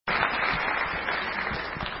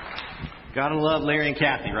Gotta love Larry and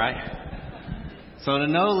Kathy, right? So to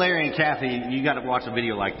know Larry and Kathy, you got to watch a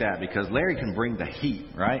video like that because Larry can bring the heat,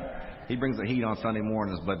 right? He brings the heat on Sunday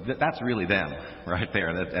mornings, but that's really them right there,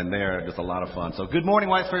 and they're just a lot of fun. So good morning,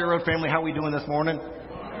 Whites Ferry Road family. How are we doing this morning?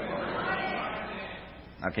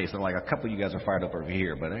 Okay, so like a couple of you guys are fired up over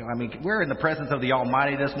here, but I mean, we're in the presence of the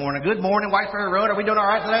Almighty this morning. Good morning, Whites Ferry Road. Are we doing all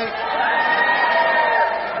right today?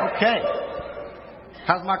 Okay.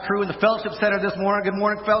 How's my crew in the fellowship center this morning? Good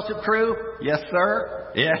morning, fellowship crew. Yes, sir.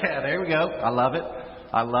 Yeah, there we go. I love it.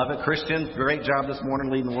 I love it. Christian, great job this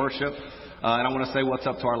morning leading the worship. And I want to say what's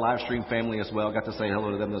up to our live stream family as well. Got to say hello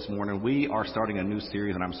to them this morning. We are starting a new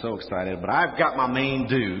series, and I'm so excited. But I've got my main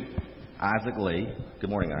dude, Isaac Lee. Good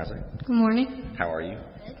morning, Isaac. Good morning. How are you?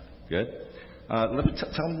 Good. Let me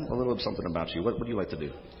tell me a little bit something about you. What do you like to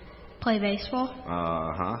do? Play baseball.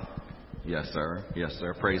 Uh-huh. Yes, sir. Yes,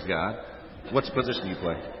 sir. Praise God. What's the position you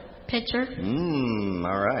play? Pitcher.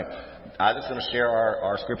 All right. I'm just going to share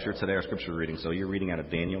our scripture today, our scripture reading. So you're reading out of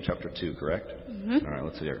Daniel chapter 2, correct? Mm-hmm. All right,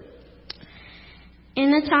 let's hear it. In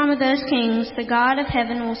the time of those kings, the God of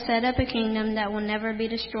heaven will set up a kingdom that will never be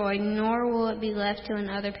destroyed, nor will it be left to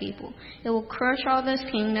another people. It will crush all those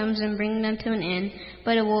kingdoms and bring them to an end,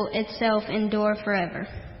 but it will itself endure forever.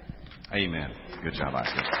 Amen. Good job,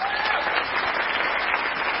 Isaac.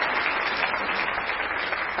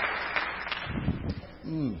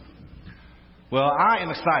 Well, I am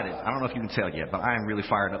excited. I don't know if you can tell yet, but I am really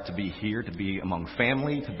fired up to be here, to be among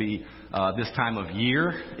family, to be this time of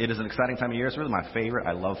year. It is an exciting time of year. It's really my favorite.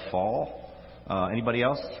 I love fall. Anybody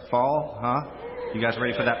else? Fall? Huh? You guys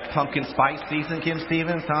ready for that pumpkin spice season, Kim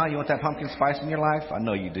Stevens? Huh? You want that pumpkin spice in your life? I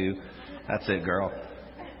know you do. That's it, girl.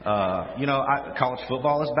 College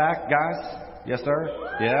football is back, guys. Yes, sir?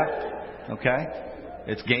 Yeah? Okay.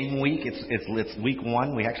 It's game week. It's week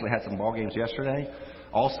 1. We actually had some ball games yesterday.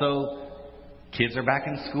 Also, kids are back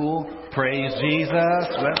in school. Praise Jesus.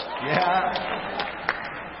 Yeah.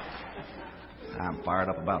 I'm fired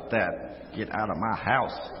up about that. Get out of my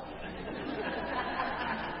house.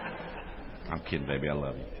 I'm kidding, baby. I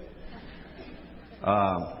love you.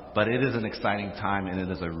 But it is an exciting time, and it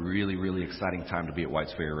is a really, really exciting time to be at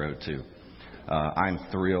Whites Ferry Road, too. I'm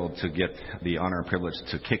thrilled to get the honor and privilege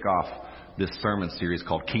to kick off this sermon series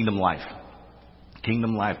called Kingdom Life.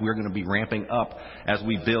 Kingdom Life. We're going to be ramping up as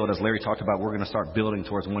we build. As Larry talked about, we're going to start building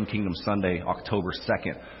towards One Kingdom Sunday, October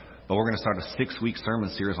 2nd. But we're going to start a 6-week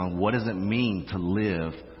sermon series on what does it mean to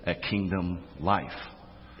live a kingdom life?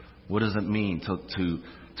 What does it mean to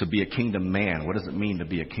be a kingdom man? What does it mean to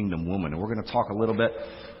be a kingdom woman? And we're going to talk a little bit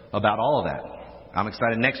about all of that. I'm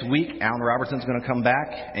excited. Next week, Alan Robertson's going to come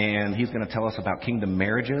back, and he's going to tell us about kingdom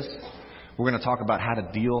marriages. We're going to talk about how to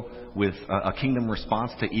deal with a kingdom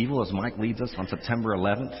response to evil as Mike leads us on September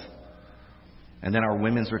 11th. And then our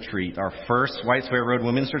women's retreat, our first Whites Ferry Road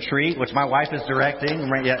women's retreat, which my wife is directing,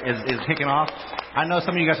 is kicking off. I know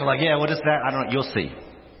some of you guys are like, yeah, what is that? I don't know. You'll see.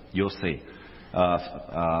 You'll see.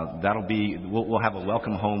 That'll be, we'll have a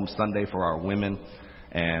welcome home Sunday for our women,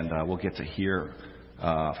 and we'll get to hear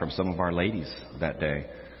from some of our ladies that day.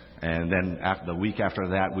 And then the week after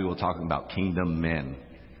that, we will talk about kingdom men,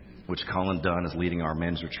 which Colin Dunn is leading our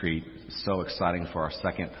men's retreat. So exciting for our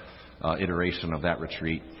second iteration of that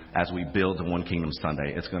retreat as we build to One Kingdom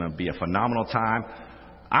Sunday. It's going to be a phenomenal time.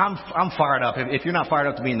 I'm fired up. If you're not fired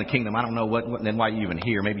up to be in the kingdom, I don't know then why you're even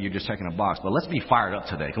here. Maybe you're just checking a box. But let's be fired up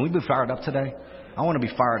today. Can we be fired up today? I want to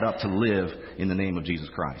be fired up to live in the name of Jesus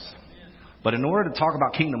Christ. But in order to talk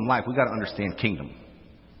about kingdom life, we've got to understand kingdom.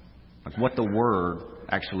 Like what the word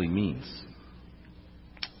actually means.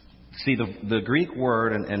 See, the Greek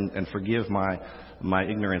word, and forgive my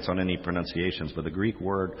ignorance on any pronunciations, but the Greek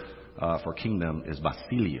word for kingdom is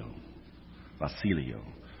basilio. Basilio,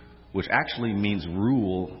 which actually means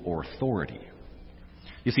rule or authority.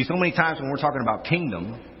 You see, so many times when we're talking about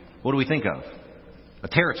kingdom, what do we think of? A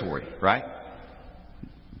territory, right?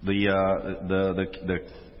 We've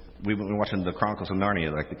been watching the Chronicles of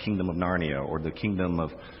Narnia, like the Kingdom of Narnia, or the Kingdom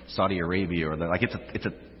of Saudi Arabia, or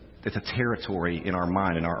it's a territory in our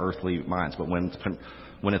mind, in our earthly minds. But when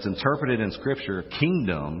it's interpreted in Scripture,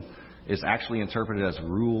 kingdom is actually interpreted as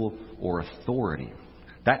rule or authority.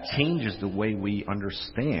 That changes the way we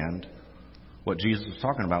understand what Jesus was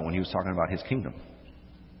talking about when he was talking about his kingdom.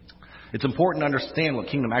 It's important to understand what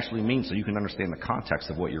kingdom actually means so you can understand the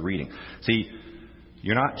context of what you're reading. See,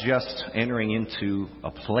 you're not just entering into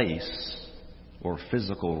a place or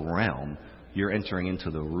physical realm. You're entering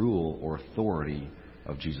into the rule or authority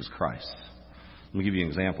of Jesus Christ. Let me give you an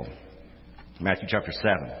example. Matthew chapter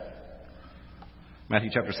 7. Matthew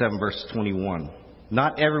chapter 7, verse 21.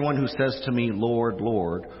 Not everyone who says to me, Lord,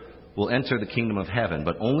 Lord, will enter the kingdom of heaven,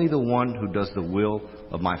 but only the one who does the will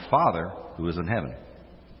of my Father who is in heaven.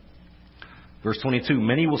 Verse 22,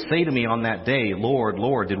 many will say to me on that day, Lord,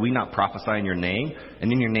 Lord, did we not prophesy in your name,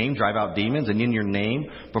 and in your name drive out demons, and in your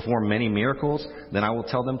name perform many miracles? Then I will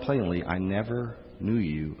tell them plainly, I never knew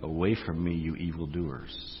you. Away from me, you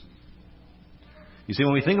evildoers. You see,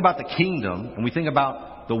 when we think about the kingdom, and we think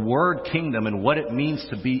about the word kingdom and what it means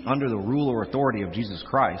to be under the rule or authority of Jesus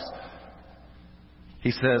Christ,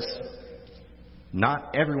 he says,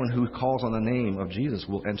 not everyone who calls on the name of Jesus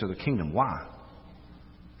will enter the kingdom. Why?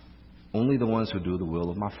 Only the ones who do the will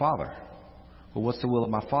of my Father. Well, what's the will of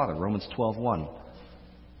my Father? Romans 12:1.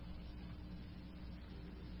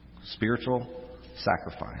 Spiritual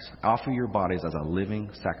sacrifice. Offer your bodies as a living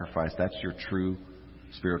sacrifice. That's your true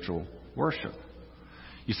spiritual worship.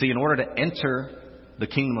 You see, in order to enter the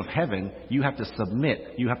kingdom of heaven, you have to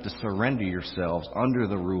submit. You have to surrender yourselves under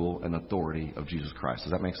the rule and authority of Jesus Christ.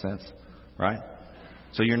 Does that make sense? Right?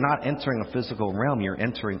 So you're not entering a physical realm. You're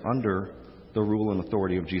entering under the rule and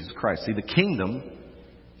authority of Jesus Christ. See, the kingdom,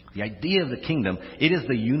 the idea of the kingdom, it is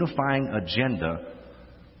the unifying agenda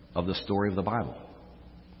of the story of the Bible.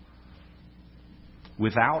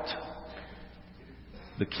 Without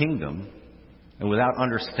the kingdom and without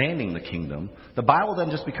understanding the kingdom, the Bible then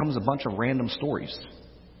just becomes a bunch of random stories.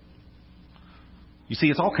 You see,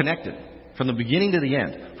 it's all connected. From the beginning to the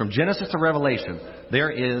end, from Genesis to Revelation, there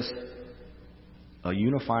is a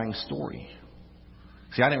unifying story.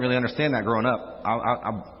 See, I didn't really understand that growing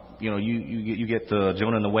up. You get the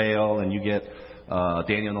Jonah and the whale, and you get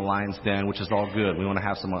Daniel in the lion's den, which is all good. We want to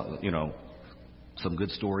have some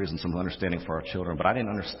good stories and some understanding for our children. But I didn't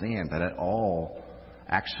understand that it all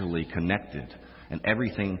actually connected, and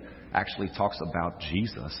everything actually talks about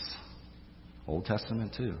Jesus. Old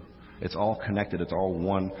Testament too. It's all connected. It's all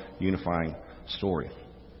one unifying story.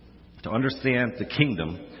 To understand the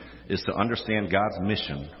kingdom is to understand God's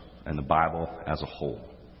mission and the Bible as a whole.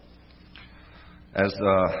 As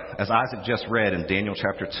Isaac just read in Daniel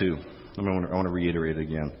chapter 2, I want to reiterate it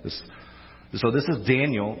again. So this is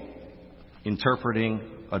Daniel interpreting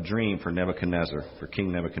a dream for Nebuchadnezzar, for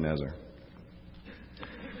King Nebuchadnezzar.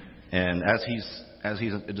 And as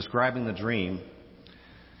he's describing the dream,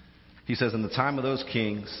 he says, in the time of those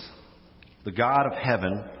kings, the God of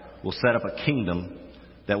heaven will set up a kingdom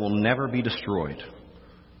that will never be destroyed,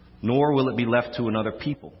 nor will it be left to another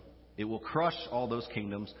people. It will crush all those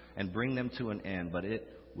kingdoms and bring them to an end, but it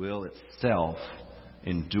will itself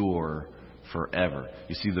endure forever.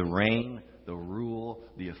 You see, the reign, the rule,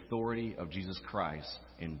 the authority of Jesus Christ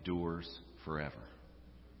endures forever.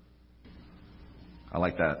 I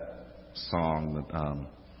like that song that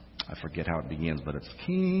I forget how it begins, but it's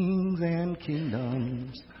kings and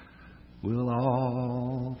kingdoms will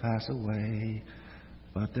all pass away,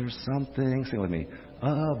 but there's something, sing with me,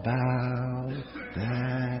 about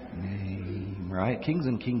that name, right? Kings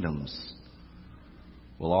and kingdoms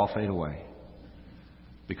will all fade away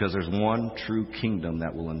because there's one true kingdom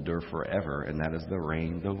that will endure forever, and that is the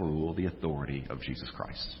reign, the rule, the authority of Jesus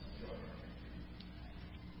Christ.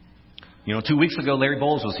 2 weeks ago, Larry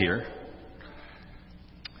Bowles was here,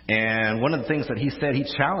 and one of the things that he said, he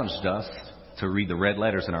challenged us to read the red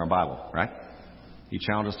letters in our Bible, right? He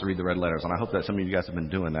challenged us to read the red letters, and I hope that some of you guys have been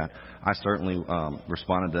doing that. I certainly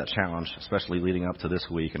responded to that challenge, especially leading up to this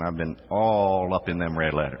week, and I've been all up in them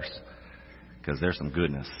red letters because there's some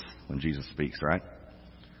goodness when Jesus speaks, right?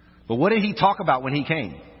 But what did he talk about when he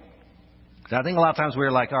came? I think a lot of times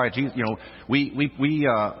we're like, all right, Jesus,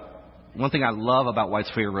 one thing I love about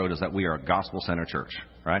Whites Ferry Road is that we are a gospel-centered church,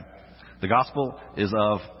 right? The gospel is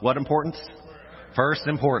of what importance? First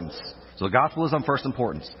importance. So the gospel is of first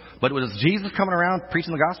importance. But was Jesus coming around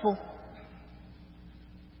preaching the gospel?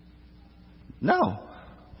 No.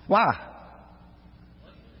 Why?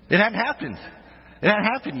 It hadn't happened. It hadn't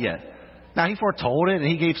happened yet. Now, he foretold it, and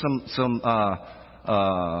he gave some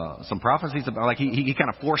prophecies about, like he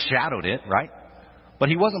kind of foreshadowed it, right? But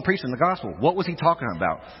he wasn't preaching the gospel. What was he talking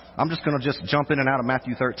about? I'm just going to jump in and out of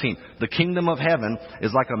Matthew 13. The kingdom of heaven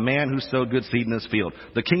is like a man who sowed good seed in his field.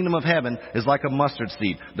 The kingdom of heaven is like a mustard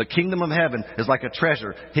seed. The kingdom of heaven is like a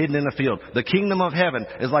treasure hidden in a field. The kingdom of heaven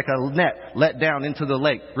is like a net let down into the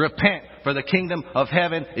lake. Repent, for the kingdom of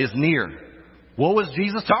heaven is near. What was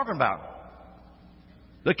Jesus talking about?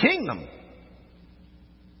 The kingdom.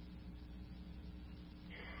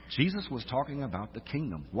 Jesus was talking about the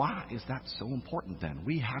kingdom. Why is that so important then?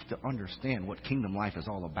 We have to understand what kingdom life is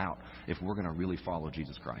all about if we're going to really follow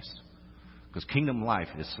Jesus Christ. Because kingdom life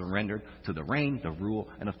is surrendered to the reign, the rule,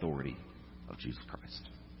 and authority of Jesus Christ.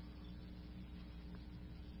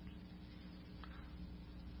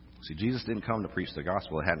 See, Jesus didn't come to preach the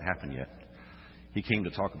gospel. It hadn't happened yet. He came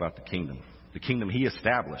to talk about the kingdom he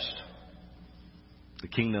established, the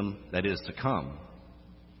kingdom that is to come,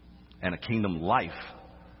 and a kingdom life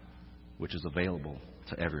which is available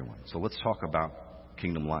to everyone. So let's talk about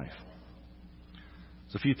kingdom life.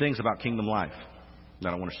 There's a few things about kingdom life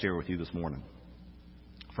that I want to share with you this morning.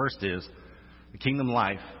 First is, the kingdom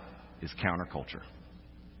life is counterculture.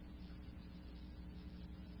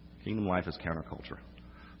 Kingdom life is counterculture.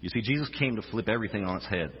 You see, Jesus came to flip everything on its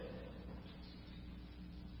head.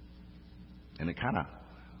 And it kind of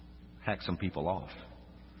hacked some people off.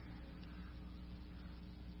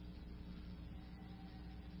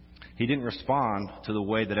 He didn't respond to the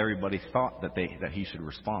way that everybody thought that he should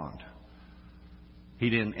respond. He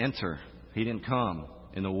didn't come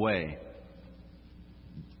in the way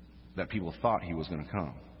that people thought he was going to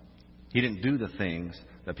come. He didn't do the things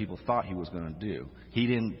that people thought he was going to do. He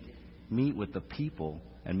didn't meet with the people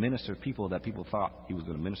and minister to people that people thought he was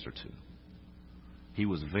going to minister to. He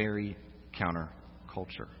was very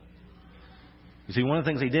counterculture. You see, one of the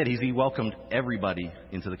things he did is he welcomed everybody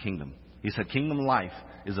into the kingdom. He said kingdom life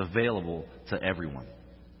is available to everyone.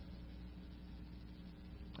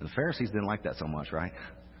 And the Pharisees didn't like that so much, right?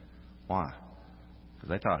 Why? Because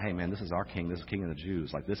they thought, hey man, this is our king, this is the king of the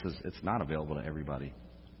Jews. Like it's not available to everybody.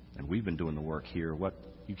 And we've been doing the work here.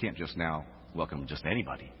 You can't just now welcome just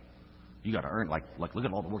anybody. You got to earn, like look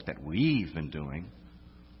at all the work that we've been doing.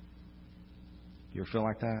 You ever feel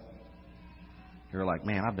like that? You're like,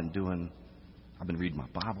 man, I've been reading my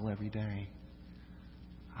Bible every day.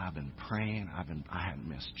 I've been praying. I haven't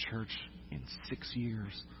missed church in 6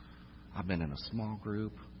 years. I've been in a small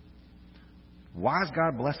group. Why is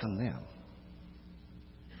God blessing them?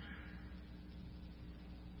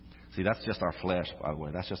 See, that's just our flesh, by the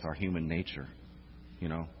way. That's just our human nature. You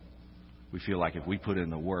know, we feel like if we put in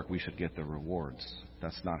the work, we should get the rewards.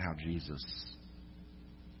 That's not how Jesus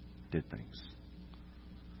did things.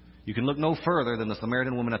 You can look no further than the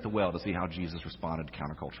Samaritan woman at the well to see how Jesus responded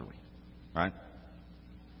counterculturally. Right?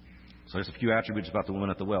 So there's a few attributes about the woman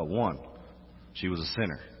at the well. 1, she was a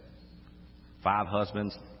sinner. 5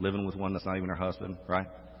 husbands, living with one that's not even her husband. Right?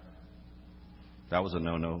 That was a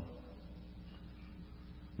no-no.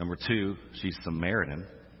 Number 2, she's Samaritan.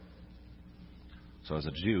 So as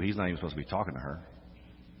a Jew, he's not even supposed to be talking to her.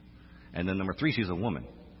 And then number 3, she's a woman.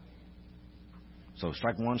 So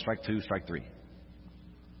strike 1, strike 2, strike 3.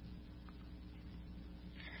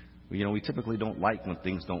 You know, we typically don't like when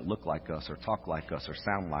things don't look like us or talk like us or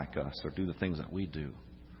sound like us or do the things that we do.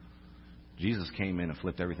 Jesus came in and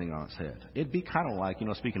flipped everything on its head. It'd be kind of like,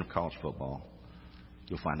 speaking of college football,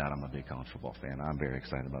 you'll find out I'm a big college football fan. I'm very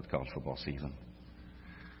excited about the college football season.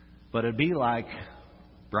 But it'd be like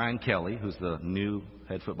Brian Kelly, who's the new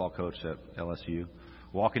head football coach at LSU,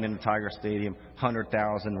 walking into Tiger Stadium,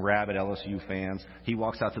 100,000 rabid LSU fans. He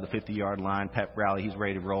walks out to the 50-yard line, pep rally, he's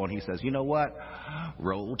ready to roll, and he says, you know what?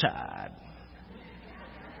 Roll Tide.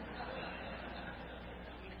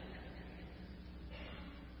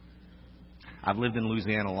 I've lived in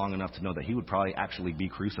Louisiana long enough to know that he would probably actually be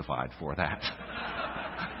crucified for that.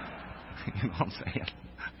 You know what I'm saying?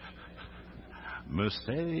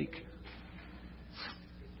 Mistake.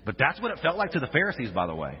 But that's what it felt like to the Pharisees, by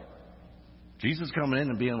the way. Jesus coming in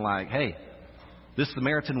and being like, hey, this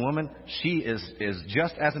Samaritan woman, she is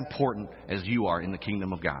just as important as you are in the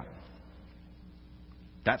kingdom of God.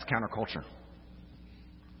 That's counterculture.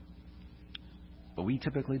 But we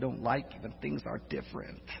typically don't like when things are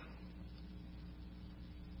different.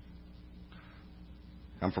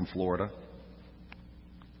 I'm from Florida.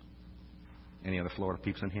 Any other Florida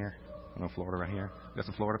peeps in here? I know Florida right here. Got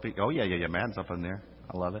some Florida peeps? Oh, yeah. Madden's up in there.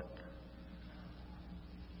 I love it.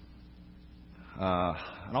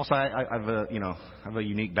 And also, I have a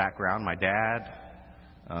unique background. My dad,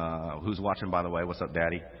 who's watching, by the way, what's up,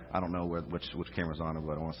 Daddy? I don't know which camera's on it,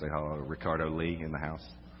 but I want to say hello to Ricardo Lee in the house.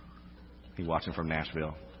 He's watching from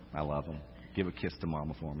Nashville. I love him. Give a kiss to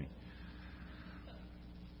Mama for me.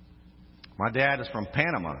 My dad is from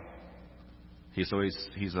Panama. He's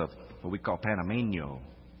what we call Panameño,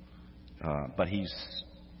 but he's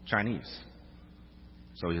Chinese.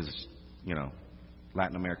 So he's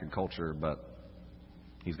Latin American culture, but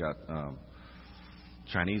he's got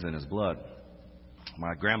Chinese in his blood.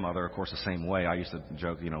 My grandmother, of course, the same way. I used to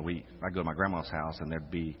joke, I'd go to my grandma's house and there'd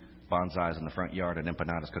be bonsais in the front yard and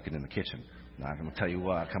empanadas cooking in the kitchen. Now, I'm going to tell you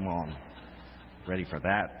what, come on, ready for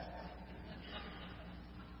that?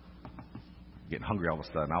 Getting hungry all of a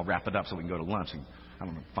sudden. I'll wrap it up so we can go to lunch and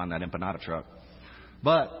find that empanada truck.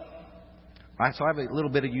 But I have a little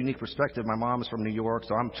bit of unique perspective. My mom is from New York,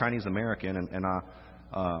 so I'm Chinese American, and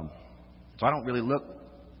so I don't really look.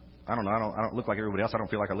 I don't look like everybody else. I don't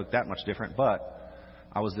feel like I look that much different. But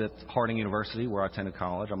I was at Harding University where I attended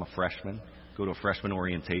college. I'm a freshman. Go to a freshman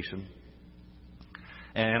orientation.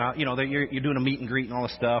 And, you're doing a meet and greet and all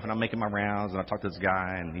this stuff, and I'm making my rounds, and I talk to this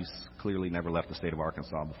guy, and he's clearly never left the state of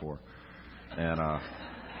Arkansas before. And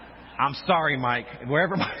I'm sorry, Mike.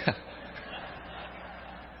 Wherever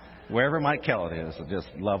Mike Kellett is, so just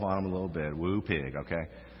love on him a little bit. Woo pig, okay?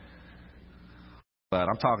 But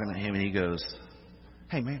I'm talking to him, and he goes,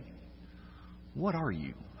 "Hey, man, what are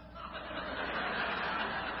you?"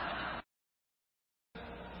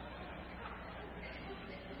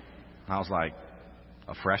 I was like,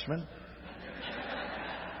 "A freshman?"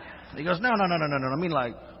 He goes, No. I mean,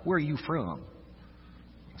 like, where are you from?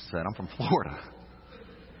 I said, "I'm from Florida."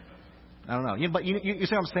 I don't know. But you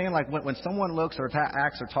see what I'm saying? Like, when someone looks or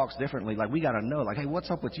acts or talks differently, like, we got to know, like, hey,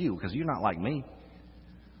 what's up with you? Because you're not like me.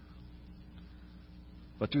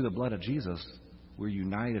 But through the blood of Jesus, we're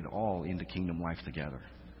united all into kingdom life together.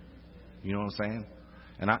 You know what I'm saying?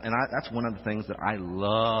 And that's one of the things that I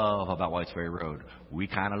love about Whites Ferry Road. We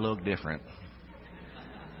kind of look different.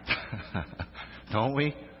 Don't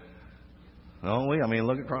we? Don't we? I mean,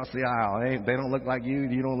 look across the aisle. They don't look like you.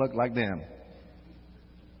 You don't look like them.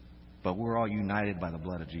 But we're all united by the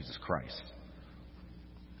blood of Jesus Christ.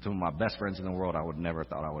 Some of my best friends in the world I would never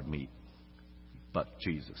thought I would meet. But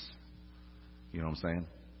Jesus. You know what I'm saying?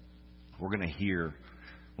 We're going to hear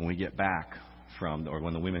when we get back when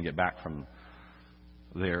the women get back from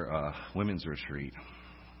their women's retreat,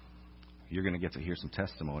 you're going to get to hear some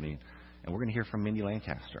testimony. And we're going to hear from Mindy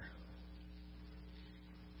Lancaster.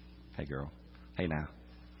 Hey, girl. Hey, now.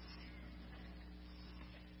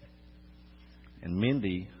 And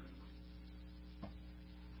Mindy,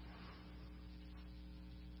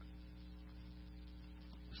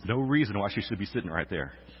 there's no reason why she should be sitting right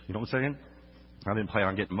there. You know what I'm saying? I didn't plan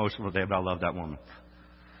on getting emotional today, but I love that woman.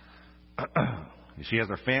 She has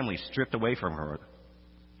her family stripped away from her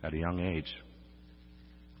at a young age.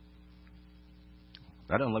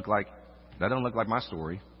 That doesn't look like my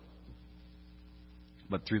story.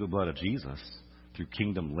 But through the blood of Jesus, through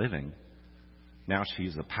kingdom living, now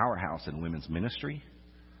she's a powerhouse in women's ministry,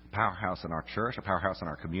 a powerhouse in our church, a powerhouse in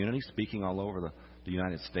our community, speaking all over the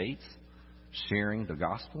United States, sharing the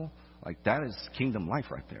gospel. Like, that is kingdom life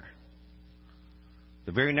right there.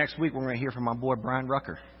 The very next week, we're going to hear from my boy Brian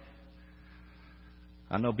Rucker.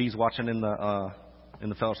 I know B's watching in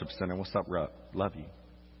the fellowship center. What's up, Ruck? Love you.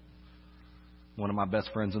 One of my best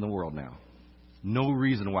friends in the world now. No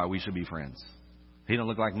reason why we should be friends. He don't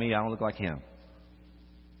look like me. I don't look like him.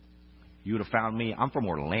 You would have found me. I'm from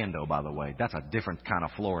Orlando, by the way. That's a different kind of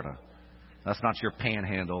Florida. That's not your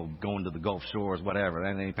panhandle going to the Gulf Shores, whatever.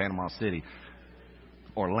 That ain't Panama City.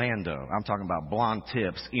 Orlando. I'm talking about blonde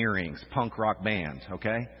tips, earrings, punk rock band,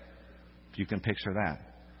 okay? If you can picture that.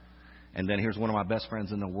 And then here's one of my best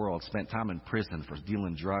friends in the world, spent time in prison for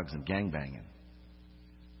dealing drugs and gangbanging.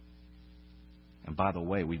 And by the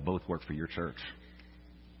way, we both work for your church.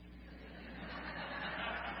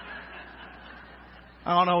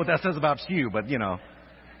 I don't know what that says about you, but you know.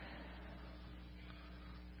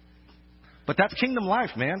 But that's kingdom life,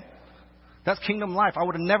 man. That's kingdom life. I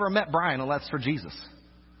would have never met Brian unless for Jesus.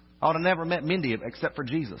 I would have never met Mindy except for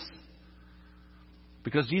Jesus.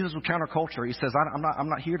 Because Jesus was counterculture. He says, I'm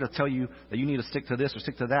not here to tell you that you need to stick to this or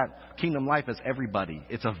stick to that. Kingdom life is everybody.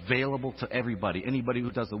 It's available to everybody. Anybody who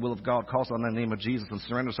does the will of God, calls on the name of Jesus, and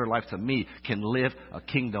surrenders their life to me can live a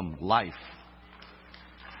kingdom life.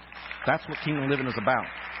 That's what kingdom living is about.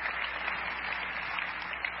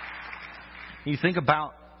 You think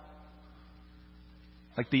about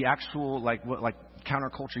like the actual like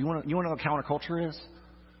counterculture. You want to know what counterculture is?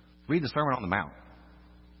 Read the Sermon on the Mount.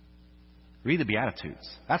 Read the Beatitudes.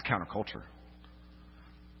 That's counterculture.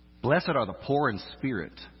 Blessed are the poor in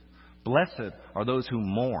spirit. Blessed are those who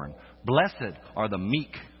mourn. Blessed are the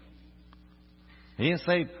meek. He didn't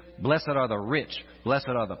say, blessed are the rich. Blessed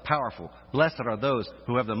are the powerful. Blessed are those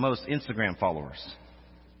who have the most Instagram followers.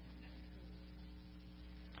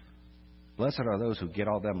 Blessed are those who get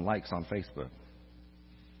all them likes on Facebook.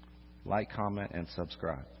 Like, comment, and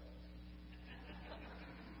subscribe.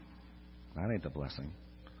 That ain't the blessing.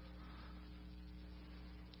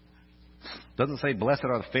 Doesn't say, blessed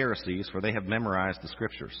are the Pharisees, for they have memorized the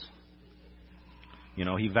scriptures. You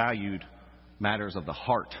know, he valued matters of the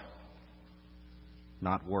heart,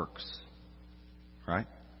 not works. Right?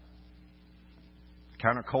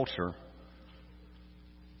 Counterculture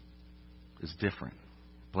is different.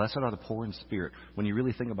 Blessed are the poor in spirit. When you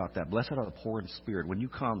really think about that, blessed are the poor in spirit. When you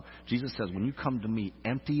come, Jesus says, when you come to me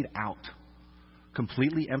emptied out,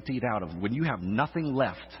 completely emptied out of, when you have nothing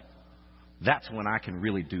left, that's when I can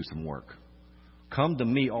really do some work. Come to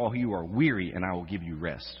me, all you are weary, and I will give you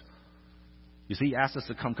rest. You see, he asks us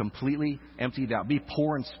to come completely emptied out. Be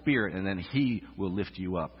poor in spirit, and then he will lift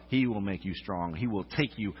you up. He will make you strong. He will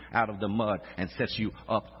take you out of the mud and set you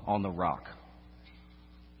up on the rock.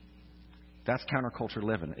 That's counterculture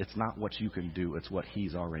living. It's not what you can do. It's what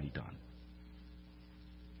he's already done.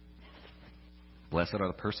 Blessed are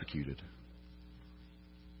the persecuted.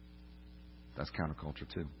 That's counterculture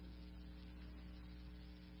too.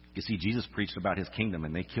 You see, Jesus preached about his kingdom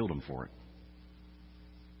and they killed him for it.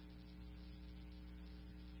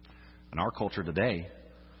 In our culture today,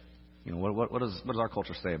 what does our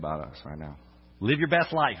culture say about us right now? Live your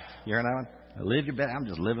best life. You hear that one? Live your best. I'm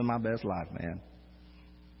just living my best life, man.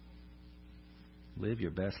 Live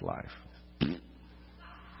your best life.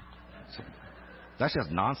 That's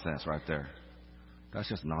just nonsense right there. That's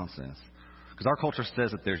just nonsense. Because our culture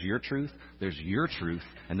says that there's your truth,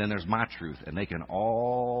 and then there's my truth, and they can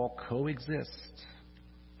all coexist.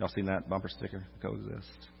 Y'all seen that bumper sticker? Coexist.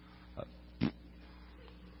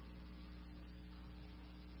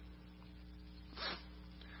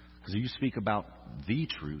 Because if you speak about the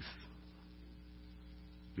truth,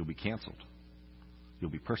 you'll be canceled.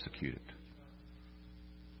 You'll be persecuted.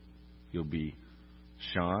 You'll be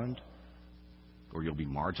shunned, or you'll be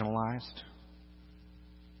marginalized.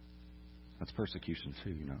 That's persecution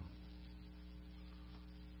too,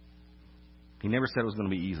 He never said it was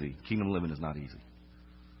going to be easy. Kingdom living is not easy.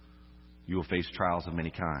 You will face trials of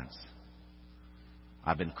many kinds.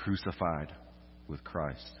 I've been crucified with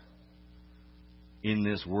Christ. In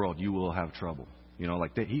this world, you will have trouble.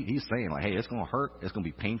 He's saying, hey, it's going to hurt. It's going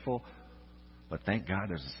to be painful. But thank God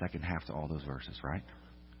there's a second half to all those verses, right?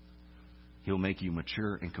 He'll make you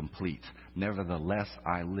mature and complete. Nevertheless,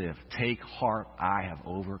 I live. Take heart, I have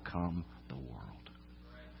overcome the world.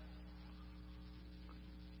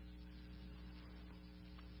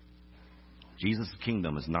 Jesus'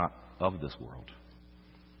 kingdom is not of this world.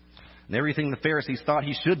 And everything the Pharisees thought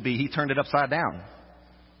he should be, he turned it upside down.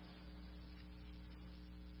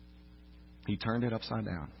 He turned it upside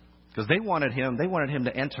down. Because they wanted him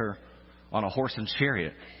to enter on a horse and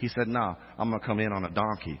chariot. He said, no, I'm going to come in on a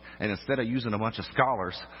donkey. And instead of using a bunch of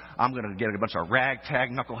scholars, I'm going to get a bunch of ragtag,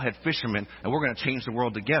 knucklehead fishermen, and we're going to change the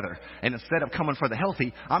world together. And instead of coming for the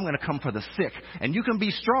healthy, I'm going to come for the sick. And you can be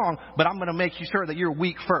strong, but I'm going to make sure that you're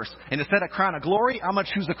weak first. And instead of crown of glory, I'm going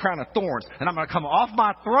to choose a crown of thorns. And I'm going to come off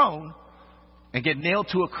my throne and get nailed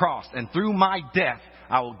to a cross. And through my death,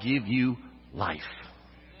 I will give you life.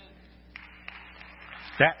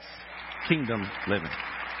 That's kingdom living.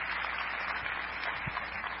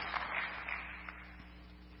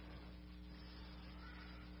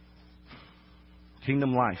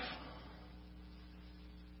 Kingdom life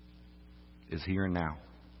is here and now.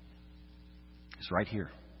 It's right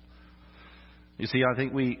here. You see, I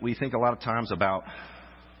think we think a lot of times about,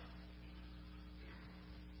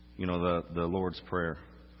 the Lord's Prayer.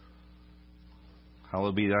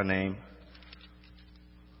 Hallowed be thy name.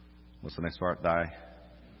 What's the next part? Thy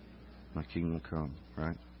kingdom come,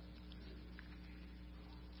 right?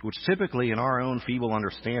 Which typically in our own feeble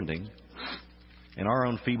understanding,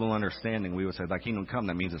 we would say, thy kingdom come,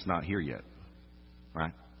 that means it's not here yet.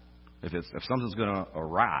 Right? If something's going to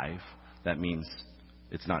arrive, that means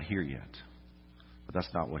it's not here yet. But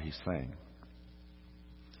that's not what he's saying.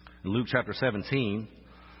 In Luke chapter 17,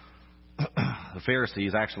 the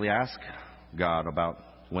Pharisees actually ask God about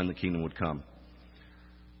when the kingdom would come.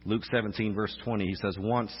 Luke 17, verse 20, he says,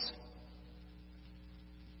 once,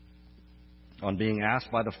 on being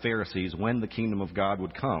asked by the Pharisees when the kingdom of God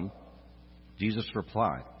would come, Jesus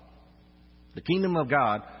replied, the kingdom of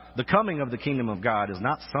God, the coming of the kingdom of God is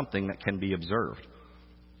not something that can be observed.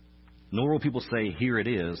 Nor will people say, here it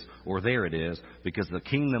is, or there it is, because the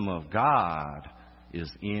kingdom of God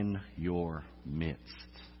is in your midst.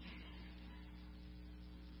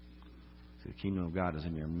 See, the kingdom of God is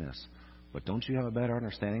in your midst. But don't you have a better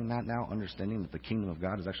understanding than that now? Understanding that the kingdom of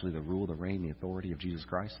God is actually the rule, the reign, the authority of Jesus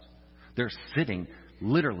Christ? They're sitting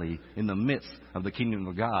literally in the midst of the kingdom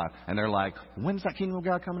of God. And they're like, when's that kingdom of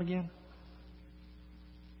God coming again?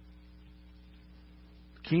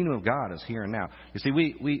 The kingdom of God is here and now. You see,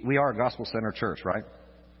 we are a gospel-centered church, right?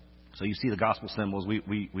 So you see the gospel symbols. We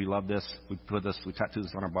love this. We tattoo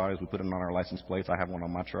this on our bodies. We put it on our license plates. I have one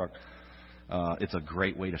on my truck. It's a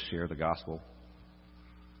great way to share the gospel.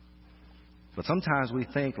 But sometimes we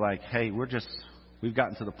think like, hey, we've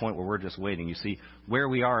gotten to the point where we're just waiting. You see, where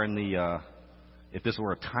we are in if this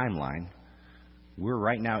were a timeline, we're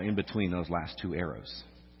right now in between those last two arrows,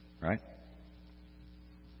 right?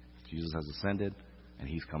 Jesus has ascended, and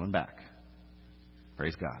he's coming back.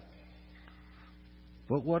 Praise God.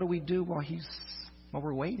 But what do we do while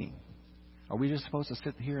we're waiting? Are we just supposed to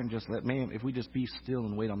sit here and just if we just be still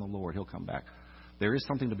and wait on the Lord, he'll come back? There is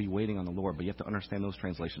something to be waiting on the Lord, but you have to understand those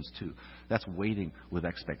translations too. That's waiting with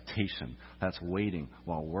expectation. That's waiting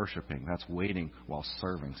while worshiping. That's waiting while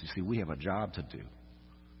serving. So you see, we have a job to do.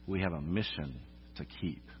 We have a mission to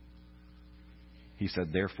keep. He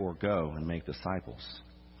said, therefore go and make disciples.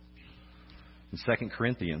 In 2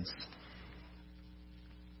 Corinthians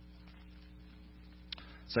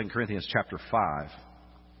chapter 5.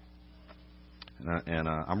 And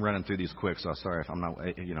I'm running through these quick, so sorry if I'm not,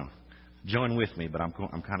 join with me, but I'm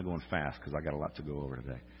kind of going fast because I got a lot to go over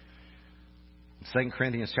today. 2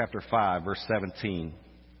 Corinthians chapter 5, verse 17.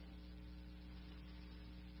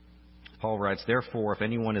 Paul writes, therefore, if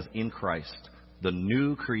anyone is in Christ, the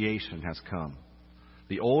new creation has come.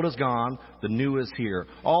 The old is gone, the new is here.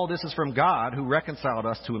 All this is from God, who reconciled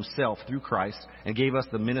us to himself through Christ and gave us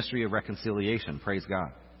the ministry of reconciliation. Praise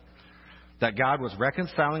God. That God was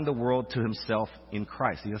reconciling the world to himself in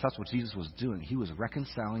Christ. Yes, that's what Jesus was doing. He was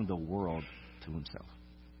reconciling the world to himself.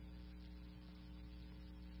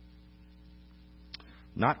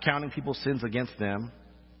 Not counting people's sins against them.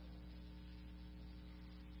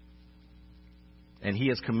 And he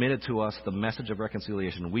has committed to us the message of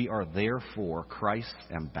reconciliation. We are therefore Christ's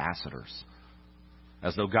ambassadors,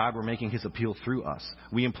 as though God were making his appeal through us.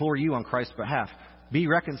 We implore you on Christ's behalf, be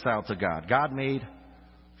reconciled to God. God made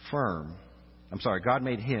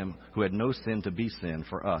him who had no sin to be sin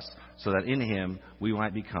for us, so that in him we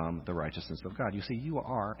might become the righteousness of God. You see, you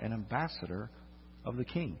are an ambassador of the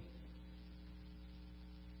King.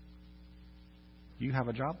 You have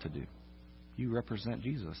a job to do. You represent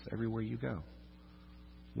Jesus everywhere you go.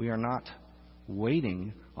 We are not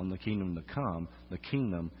waiting on the kingdom to come. The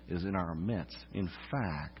kingdom is in our midst. In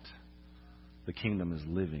fact, the kingdom is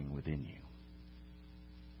living within you.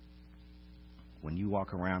 When you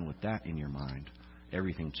walk around with that in your mind,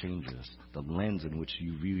 everything changes. The lens in which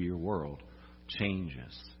you view your world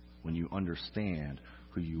changes when you understand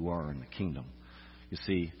who you are in the kingdom. You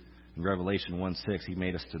see, in Revelation 1:6, he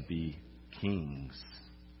made us to be kings,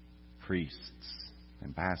 priests,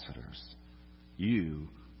 ambassadors. You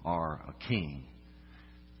are a king.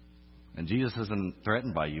 And Jesus isn't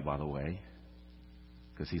threatened by you, by the way,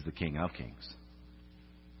 because he's the King of kings.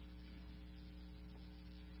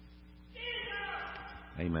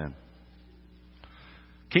 Amen.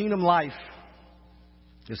 Kingdom life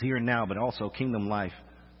is here and now, but also kingdom life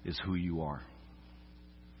is who you are.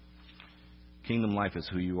 Kingdom life is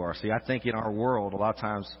who you are. See, I think in our world, a lot of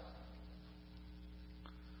times,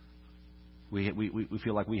 we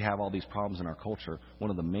feel like we have all these problems in our culture.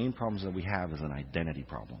 One of the main problems that we have is an identity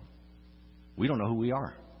problem. We don't know who we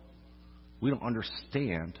are. We don't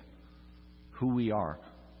understand who we are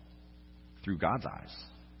through God's eyes.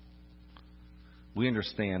 We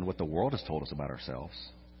understand what the world has told us about ourselves,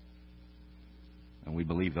 and we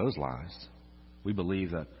believe those lies. We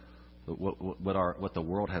believe that what the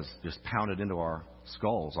world has just pounded into our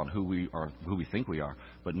skulls on who we are, who we think we are.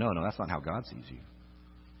 But no, that's not how God sees you.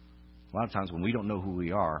 A lot of times when we don't know who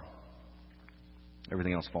we are,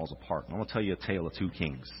 everything else falls apart. I'm going to tell you a tale of two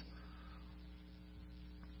kings.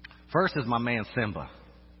 First is my man Simba.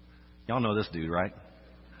 Y'all know this dude, right?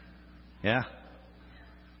 Yeah?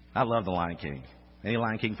 I love the Lion King. Any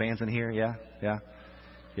Lion King fans in here?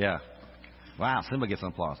 Yeah. Wow, Simba gets some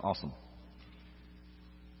applause. Awesome.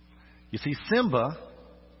 You see, Simba,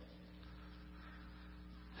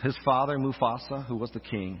 his father Mufasa, who was the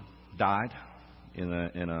king, died in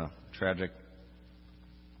a tragic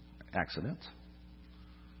accident,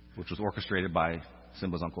 which was orchestrated by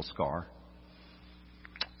Simba's uncle Scar.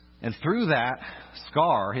 And through that,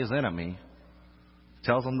 Scar, his enemy,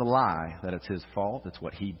 tells him the lie that it's his fault, it's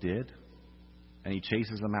what he did, and he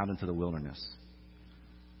chases him out into the wilderness.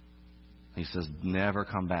 He says, never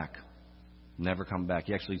come back. Never come back.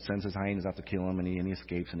 He actually sends his hyenas out to kill him, and he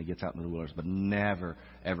escapes, and he gets out into the wilderness. But never,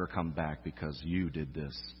 ever come back because you did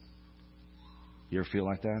this. You ever feel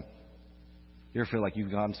like that? You ever feel like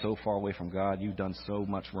you've gone so far away from God, you've done so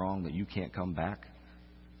much wrong that you can't come back?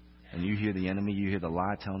 And you hear the enemy, you hear the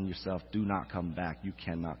lie telling yourself, do not come back. You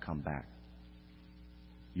cannot come back.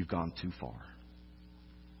 You've gone too far.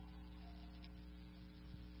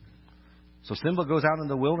 So Simba goes out in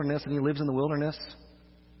the wilderness, and he lives in the wilderness.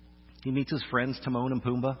 He meets his friends Timon and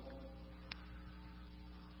Pumbaa.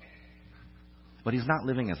 But he's not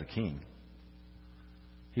living as a king.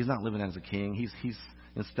 He's not living as a king. He's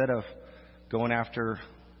instead of going after,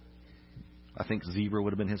 I think zebra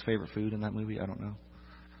would have been his favorite food in that movie. I don't know.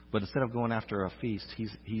 But instead of going after a feast,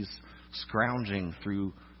 he's scrounging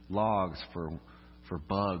through logs for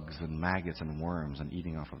bugs and maggots and worms and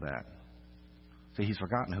eating off of that. See, he's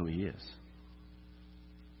forgotten who he is.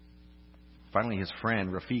 Finally, his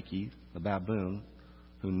friend Rafiki, the baboon,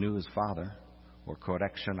 who knew his father, or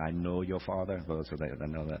correction. I know your father. For those that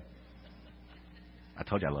know that. I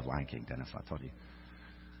told you I love Lion King, Dennis. I told you.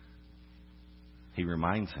 He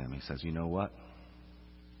reminds him. He says, you know what?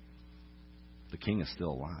 The king is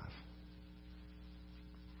still alive.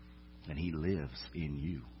 And he lives in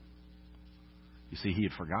you. You see, he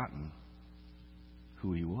had forgotten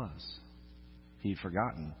who he was. He had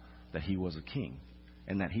forgotten that he was a king.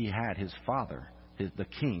 And that he had his father, the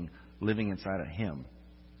king, living inside of him,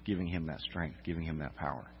 giving him that strength, giving him that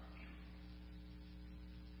power.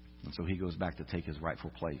 And so he goes back to take his rightful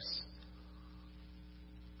place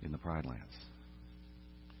in the Pride Lands.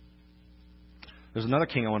 There's another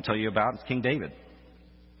king I want to tell you about. It's King David.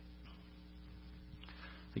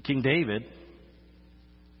 King David,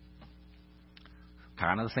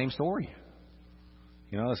 kind of the same story.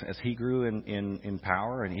 You know, as he grew in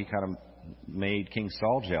power and he kind of made King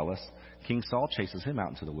Saul jealous, King Saul chases him out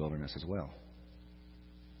into the wilderness as well.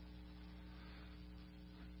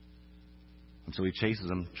 And so he chases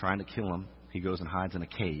him, trying to kill him. He goes and hides in a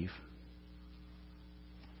cave.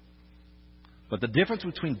 But the difference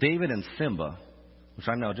between David and Simba, which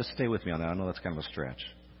I know, just stay with me on that. I know that's kind of a stretch.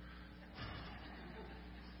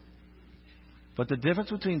 But the difference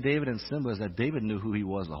between David and Simba is that David knew who he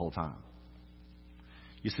was the whole time.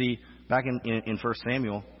 You see, back in 1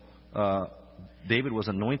 Samuel, David was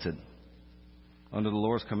anointed under the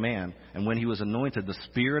Lord's command. And when he was anointed, the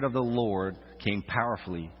Spirit of the Lord came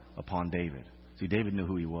powerfully upon David. See, David knew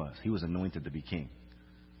who he was. He was anointed to be king.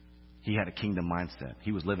 He had a kingdom mindset.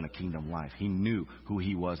 He was living a kingdom life. He knew who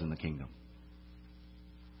he was in the kingdom.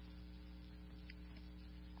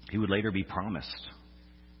 He would later be promised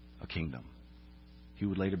a kingdom. He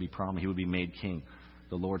would later be promised. He would be made king.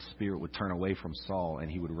 The Lord's Spirit would turn away from Saul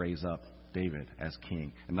and he would raise up David as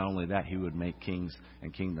king. And not only that, he would make kings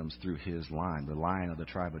and kingdoms through his line. The line of the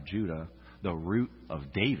tribe of Judah, the root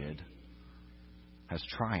of David, has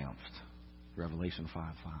triumphed. Revelation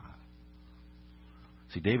 5:5.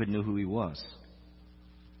 See, David knew who he was.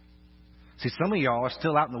 See, some of y'all are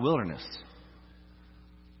still out in the wilderness.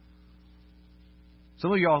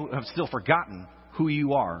 Some of y'all have still forgotten who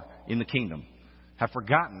you are in the kingdom. Have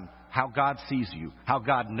forgotten how God sees you, how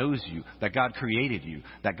God knows you, that God created you,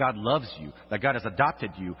 that God loves you, that God has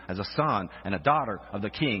adopted you as a son and a daughter of the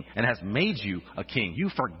king and has made you a king.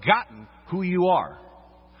 You've forgotten who you are.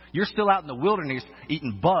 You're still out in the wilderness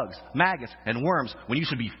eating bugs, maggots, and worms when you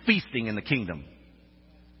should be feasting in the kingdom.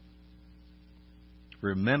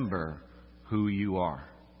 Remember who you are.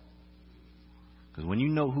 Because when you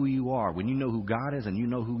know who you are, when you know who God is and you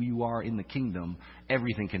know who you are in the kingdom,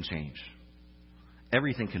 everything can change.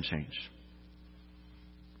 Everything can change.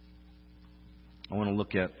 I want to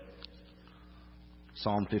look at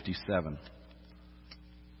Psalm 57.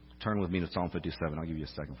 Turn with me to Psalm 57. I'll give you a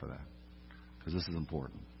second for that, because this is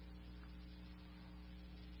important.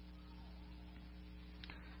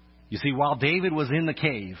 You see, while David was in the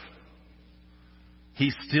cave, he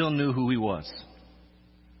still knew who he was.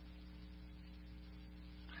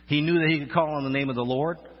 He knew that he could call on the name of the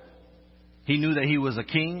Lord. He knew that he was a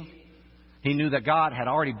king. He knew that God had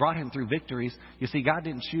already brought him through victories. You see, God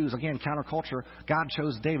didn't choose, again, counterculture. God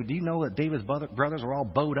chose David. Do you know that David's brothers were all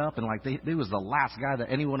bowed up and like they was the last guy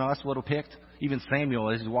that anyone else would have picked? Even Samuel,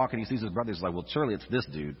 as he's walking, he sees his brothers, he's like, well, surely it's this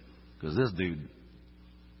dude. Because this dude,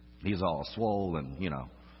 he's all swole and,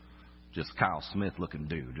 just Kyle Smith looking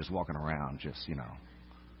dude, just walking around, just,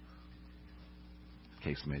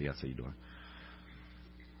 Okay, Smitty, that's how you doing.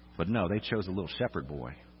 But no, they chose a little shepherd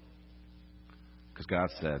boy. Because God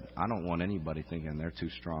said, I don't want anybody thinking they're too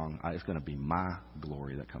strong. It's going to be my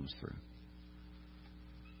glory that comes through.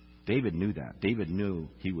 David knew that. David knew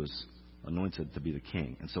he was anointed to be the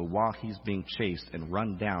king. And so while he's being chased and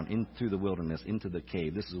run down in through the wilderness, into the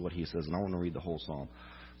cave, this is what he says. And I want to read the whole psalm.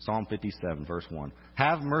 Psalm 57, verse 1.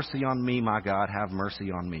 Have mercy on me, my God, have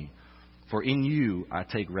mercy on me. For in you I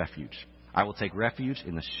take refuge. I will take refuge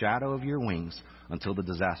in the shadow of your wings until the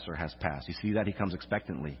disaster has passed. You see that? He comes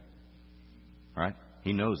expectantly. Right?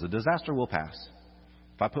 He knows the disaster will pass.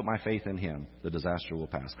 If I put my faith in him, the disaster will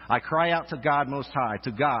pass. I cry out to God Most High,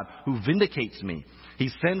 to God who vindicates me. He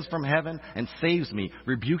sends from heaven and saves me,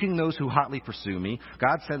 rebuking those who hotly pursue me.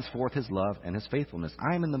 God sends forth his love and his faithfulness.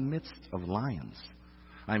 I am in the midst of lions.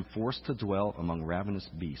 I am forced to dwell among ravenous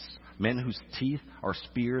beasts, men whose teeth are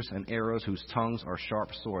spears and arrows, whose tongues are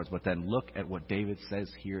sharp swords. But then look at what David says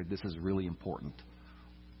here. This is really important.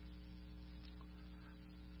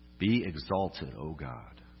 Be exalted, O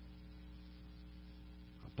God,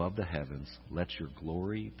 above the heavens. Let your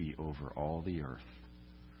glory be over all the earth.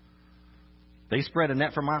 They spread a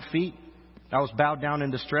net for my feet. I was bowed down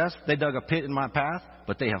in distress. They dug a pit in my path,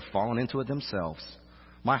 but they have fallen into it themselves.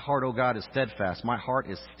 My heart, O God, is steadfast. My heart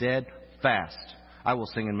is steadfast. I will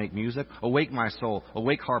sing and make music. Awake, my soul.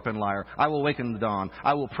 Awake, harp and lyre. I will awaken the dawn.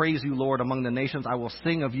 I will praise you, Lord, among the nations. I will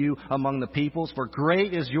sing of you among the peoples. For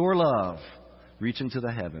great is your love, reaching to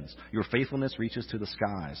the heavens. Your faithfulness reaches to the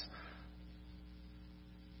skies.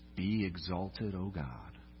 Be exalted, O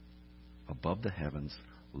God, above the heavens.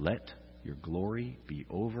 Let your glory be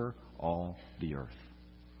over all the earth.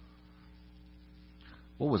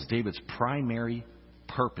 What was David's primary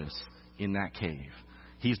purpose in that cave?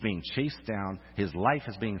 He's being chased down. His life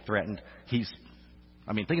is being threatened. Think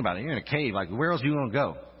about it. You're in a cave. Like, where else are you going to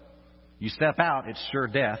go? You step out, it's sure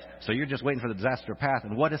death. So you're just waiting for the disaster path.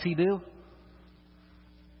 And what does he do?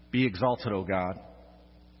 Be exalted, O God.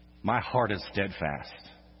 My heart is steadfast.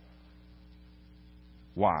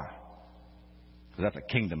 Why? Because that's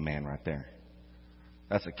a kingdom man right there.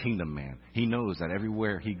 That's a kingdom man. He knows that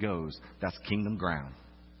everywhere he goes, that's kingdom ground.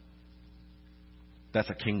 That's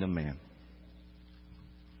a kingdom man.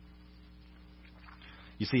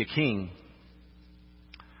 You see, a king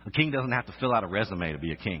doesn't have to fill out a resume to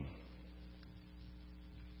be a king.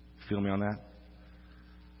 Feel me on that?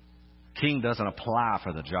 King doesn't apply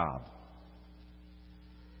for the job.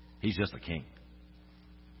 He's just a king.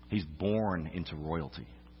 He's born into royalty.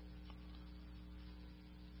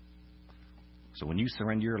 So when you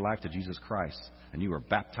surrender your life to Jesus Christ and you are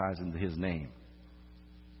baptized into his name,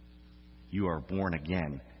 you are born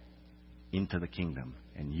again into the kingdom.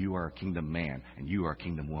 And you are a kingdom man and you are a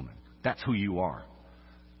kingdom woman. That's who you are.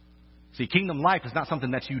 See, kingdom life is not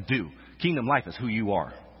something that you do. Kingdom life is who you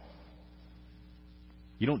are.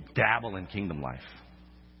 You don't dabble in kingdom life.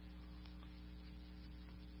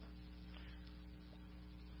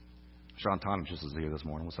 Sean Tonich is here this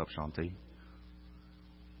morning. What's up, Sean T?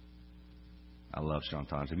 I love Sean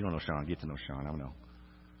Tonich. If you don't know Sean, get to know Sean. I don't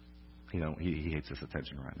know. He hates this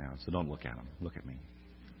attention right now, so don't look at him. Look at me.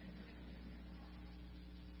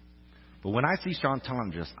 But when I see Sean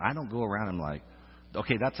Tonich, I don't go around and like,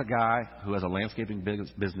 okay, that's a guy who has a landscaping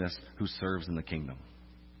business who serves in the kingdom.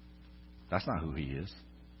 That's not who he is.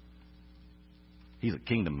 He's a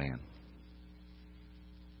kingdom man.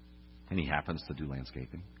 And he happens to do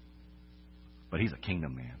landscaping. But he's a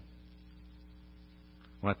kingdom man.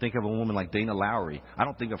 When I think of a woman like Dana Lowry, I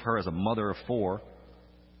don't think of her as a mother of four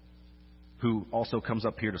who also comes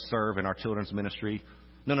up here to serve in our children's ministry.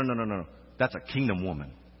 No. That's a kingdom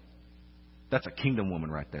woman. That's a kingdom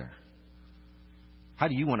woman right there. How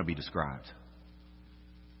do you want to be described?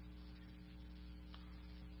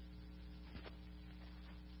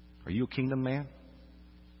 Are you a kingdom man?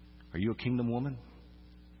 Are you a kingdom woman?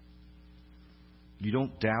 You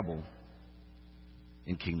don't dabble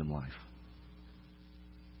in kingdom life.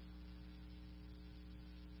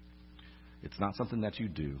 It's not something that you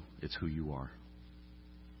do. It's who you are.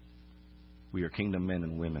 We are kingdom men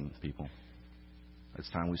and women, people. It's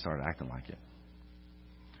time we started acting like it.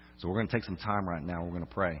 So we're going to take some time right now. We're going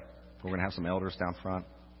to pray. We're going to have some elders down front.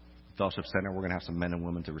 Fellowship Center, we're going to have some men and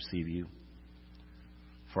women to receive you.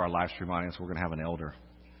 For our live stream audience, we're going to have an elder.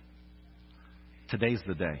 Today's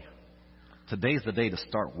the day. Today's the day to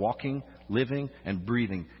start walking, living, and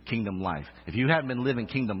breathing kingdom life. If you haven't been living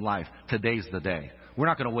kingdom life, today's the day. We're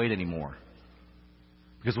not going to wait anymore.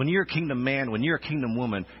 Because when you're a kingdom man, when you're a kingdom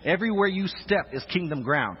woman, everywhere you step is kingdom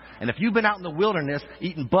ground. And if you've been out in the wilderness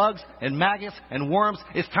eating bugs and maggots and worms,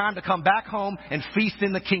 it's time to come back home and feast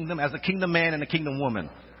in the kingdom as a kingdom man and a kingdom woman.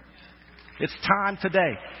 It's time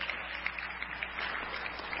today.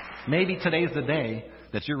 Maybe today's the day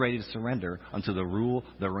that you're ready to surrender unto the rule,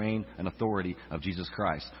 the reign, and authority of Jesus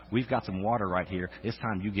Christ. We've got some water right here. It's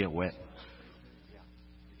time you get wet.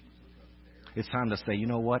 It's time to say, you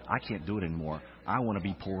know what? I can't do it anymore. I want to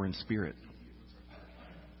be poor in spirit.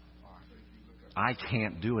 I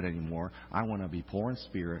can't do it anymore. I want to be poor in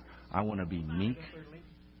spirit. I want to be meek.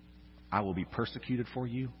 I will be persecuted for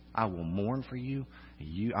you. I will mourn for you.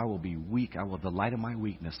 I will be weak. I will delight in my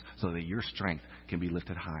weakness so that your strength can be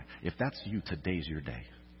lifted high. If that's you, today's your day.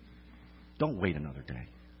 Don't wait another day.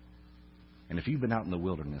 And if you've been out in the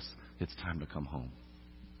wilderness, it's time to come home.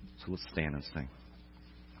 So let's stand and sing.